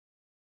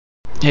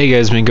Hey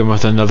guys, Minkum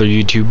with another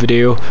YouTube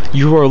video.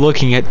 You are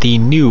looking at the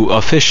new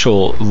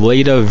official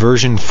Layda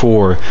version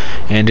 4,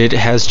 and it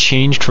has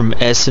changed from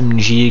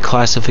SMG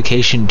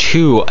classification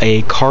to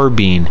a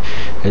carbine.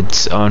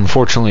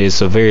 Unfortunately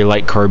it's a very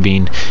light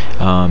carbine,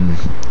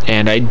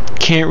 and I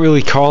can't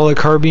really call it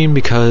a carbine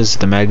because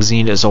the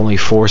magazine is only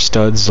 4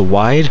 studs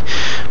wide,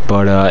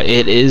 but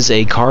it is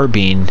a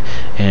carbine,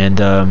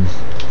 and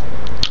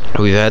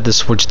we've had to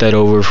switch that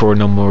over for a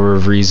number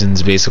of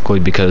reasons, basically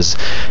because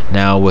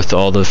now with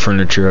all the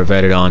furniture I've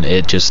added on,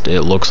 it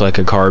looks like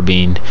a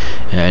carbine,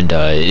 and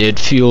it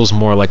feels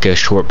more like a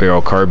short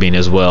barrel carbine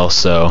as well.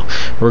 So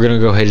we're gonna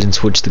go ahead and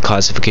switch the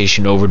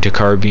classification over to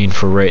carbine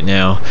for right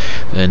now,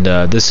 and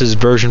this is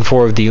version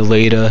 4 of the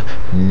Layda,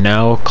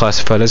 now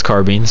classified as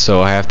carbine,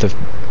 so I have to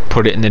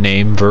put it in the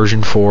name,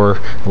 version 4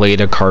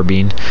 Layda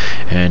carbine.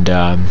 And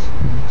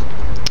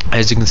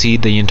as you can see,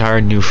 the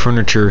entire new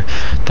furniture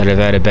that I've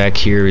added back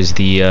here is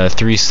the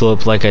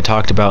 3-slope, like I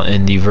talked about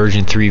in the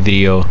version 3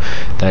 video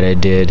that I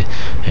did,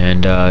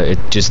 and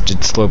it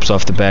slopes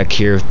off the back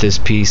here with this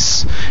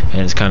piece, and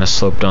it's kind of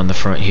sloped on the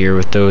front here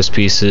with those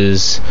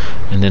pieces,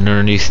 and then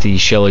underneath the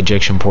shell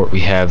ejection port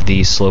we have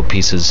these slope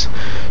pieces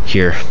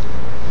here.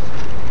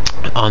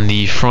 On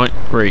the front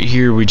right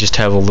here we just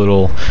have a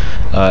little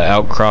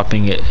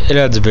outcropping. It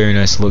adds a very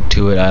nice look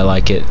to it. I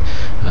like it.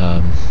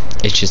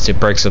 It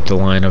breaks up the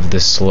line of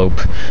this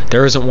slope.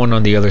 There isn't one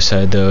on the other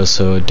side though,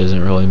 so it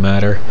doesn't really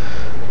matter.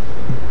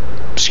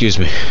 Excuse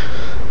me.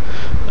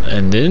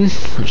 And then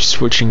we're just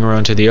switching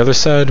around to the other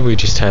side. We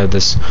just had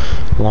this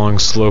long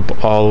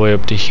slope all the way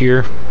up to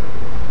here.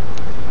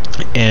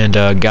 And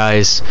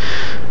guys,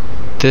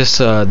 this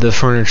the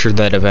furniture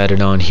that I've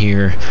added on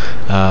here,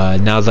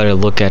 now that I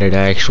look at it,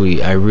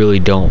 I really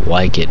don't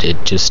like it.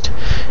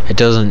 It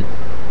doesn't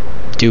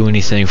do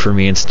anything for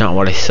me. It's not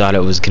what I thought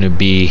it was gonna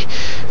be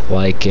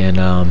like, and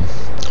I'm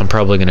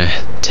probably gonna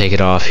take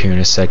it off here in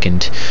a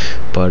second,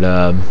 but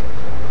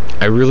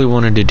I really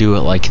wanted to do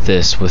it like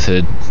this with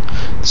the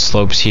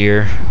slopes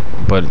here,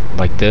 but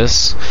like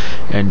this,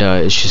 and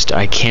it's just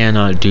I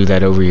cannot do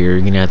that over here.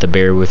 You're gonna have to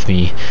bear with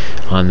me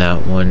on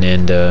that one,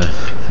 and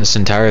this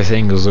entire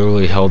thing is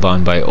literally held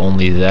on by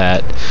only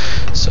that,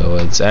 so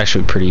it's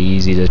actually pretty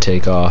easy to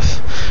take off,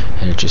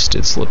 and it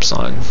slips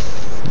on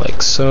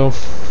like so.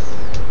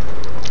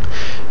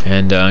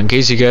 And in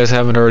case you guys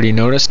haven't already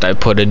noticed, I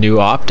put a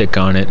new optic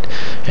on it,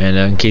 and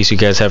in case you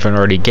guys haven't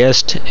already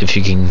guessed, if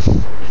you can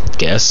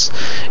guess,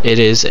 it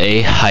is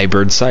a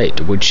hybrid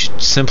sight, which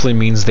simply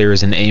means there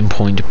is an aim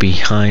point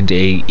behind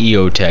a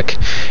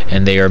EOTech,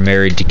 and they are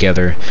married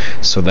together,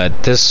 so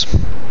that this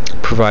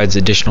provides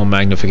additional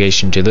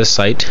magnification to this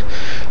sight.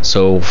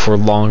 So for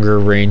longer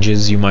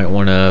ranges you might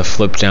want to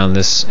flip down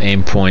this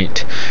aim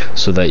point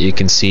so that you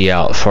can see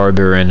out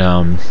farther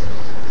and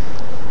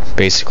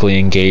basically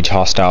engage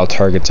hostile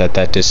targets at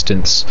that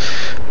distance.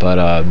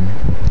 But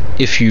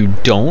if you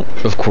don't,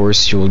 of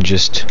course, you'll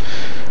just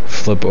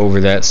flip over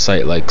that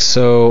sight like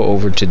so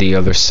over to the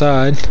other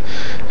side,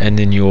 and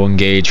then you'll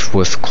engage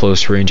with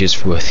close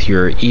ranges with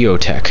your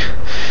EOTech.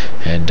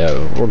 And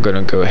we're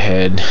gonna go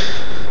ahead,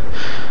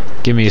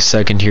 give me a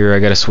second here, I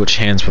gotta switch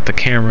hands with the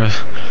camera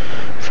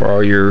for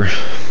all your.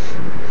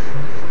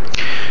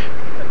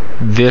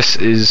 This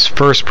is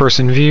first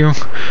person view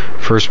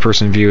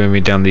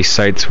aiming down these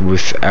sights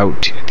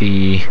without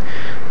the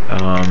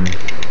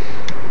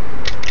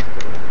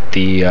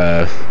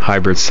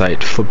hybrid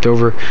sight flipped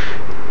over.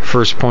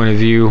 First point of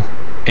view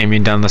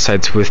aiming down the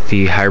sights with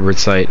the hybrid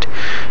sight,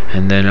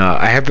 and then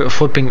I have it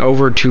flipping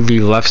over to the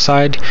left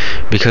side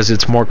because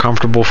it's more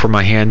comfortable for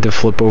my hand to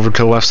flip over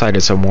to the left side.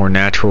 It's a more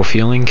natural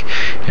feeling,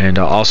 and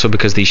also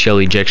because the shell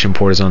ejection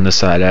port is on this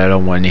side, I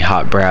don't want any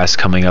hot brass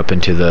coming up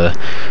into the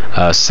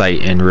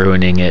sight and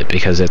ruining it,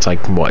 because it's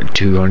like what,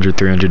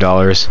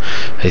 $200–300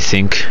 I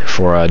think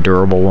for a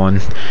durable one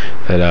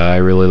that I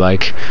really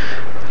like.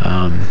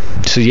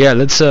 So yeah,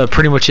 that's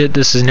pretty much it.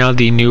 This is now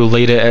the new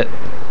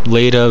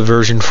Layda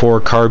version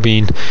 4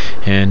 carbine,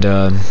 and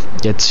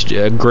it's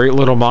a great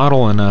little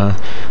model, and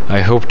I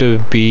hope to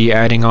be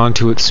adding on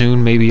to it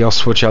soon. Maybe I'll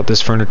switch out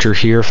this furniture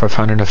here if I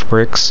find enough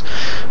bricks,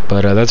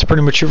 but that's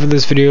pretty much it for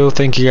this video.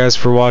 Thank you guys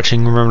for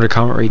watching. Remember to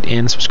comment, rate,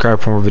 and subscribe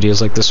for more videos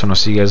like this one. I'll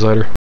see you guys later.